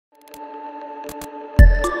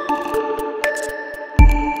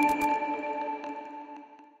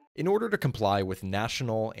In order to comply with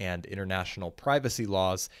national and international privacy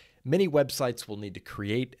laws, many websites will need to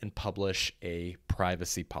create and publish a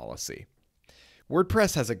privacy policy.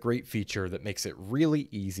 WordPress has a great feature that makes it really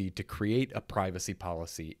easy to create a privacy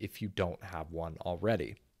policy if you don't have one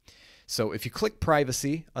already. So if you click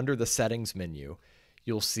Privacy under the Settings menu,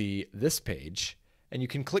 you'll see this page, and you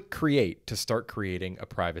can click Create to start creating a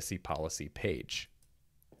privacy policy page.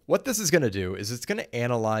 What this is going to do is it's going to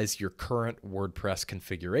analyze your current WordPress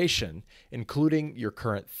configuration, including your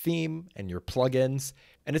current theme and your plugins,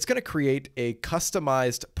 and it's going to create a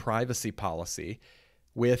customized privacy policy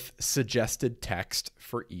with suggested text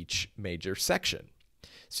for each major section.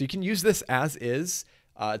 So you can use this as is.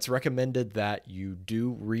 It's recommended that you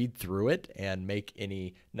do read through it and make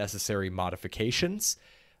any necessary modifications.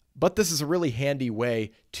 But this is a really handy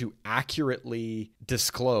way to accurately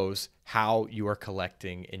disclose how you are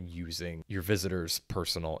collecting and using your visitors'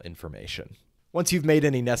 personal information. Once you've made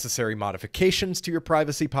any necessary modifications to your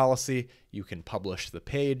privacy policy, you can publish the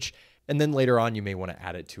page. And then later on, you may want to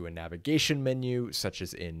add it to a navigation menu, such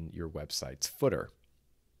as in your website's footer.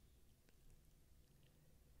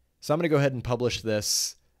 So I'm going to go ahead and publish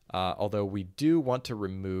this, although we do want to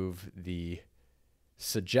remove the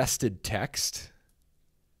suggested text.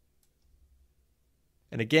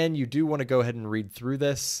 And again, you do want to go ahead and read through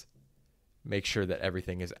this, make sure that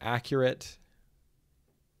everything is accurate.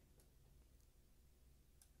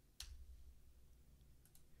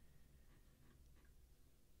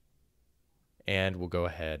 And we'll go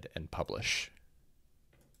ahead and publish.